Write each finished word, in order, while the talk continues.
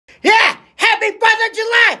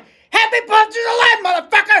Happy 4th of July,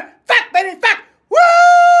 motherfucker! Fuck, baby, fuck! Woo!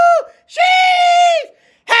 Sheesh!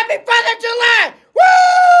 Happy 4th of July!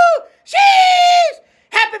 Woo! Sheesh!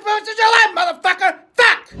 Happy 4th of July, motherfucker!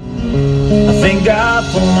 Fuck! I thank God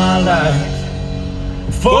for my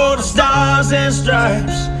life, for the stars and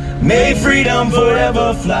stripes. May freedom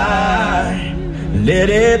forever fly.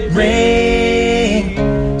 Let it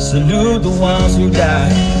rain. Salute the ones who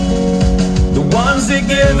died, the ones that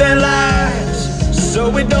give their lives, so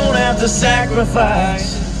we don't have to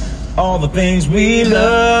sacrifice all the things we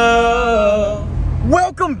love.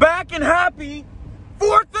 Welcome back and happy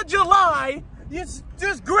 4th of July. It's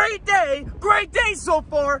just great day so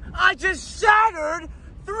far. I just shattered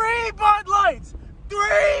 3 Bud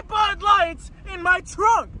Lights in my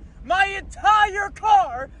trunk. My entire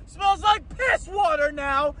car smells like piss water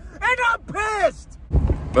now, and I'm pissed.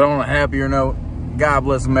 But on a happier note, God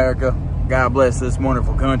bless America. God bless this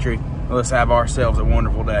wonderful country. Let's have ourselves a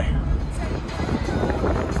wonderful day.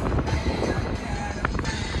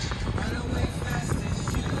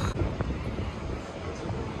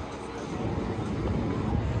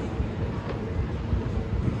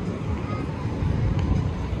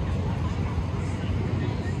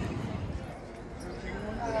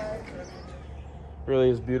 Really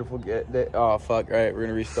is beautiful day. Oh fuck! All right, we're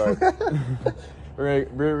gonna restart.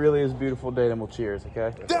 Really is beautiful day, then we'll cheers.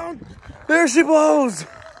 Okay. Down. There she blows.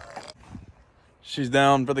 She's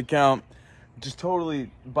down for the count. Just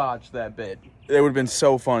totally botched that bit. It would have been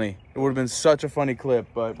so funny. It would have been such a funny clip,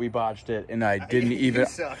 but we botched it, and I didn't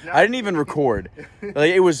even record.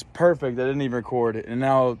 Like, it was perfect. I didn't even record it, and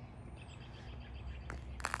now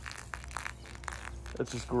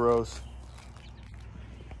that's just gross.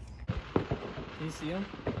 Can you see him?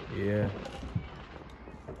 Yeah.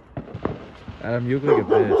 Adam, you look like a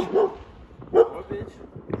bitch. What bitch?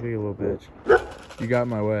 You look like a little bitch. You got in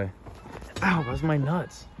my way. Ow, that's my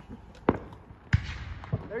nuts.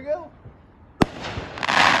 There you go.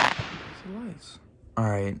 Nice.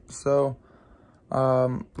 Alright, so,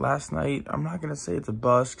 last night, I'm not gonna say it's a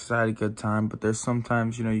bust because I had a good time, but there's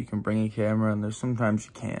sometimes, you know, you can bring a camera and there's sometimes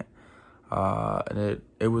you can't. And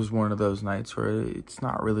it was one of those nights where it's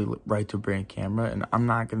not really right to bring a camera, and I'm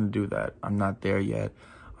not going to do that. I'm not there yet,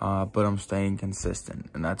 but I'm staying consistent,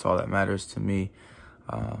 and that's all that matters to me.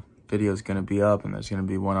 Video's going to be up, and there's going to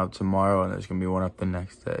be one up tomorrow, and there's going to be one up the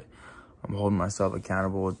next day. I'm holding myself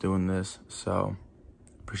accountable with doing this, so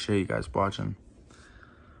appreciate you guys watching.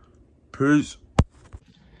 Peace.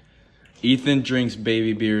 Ethan drinks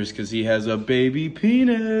baby beers because he has a baby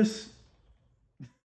penis.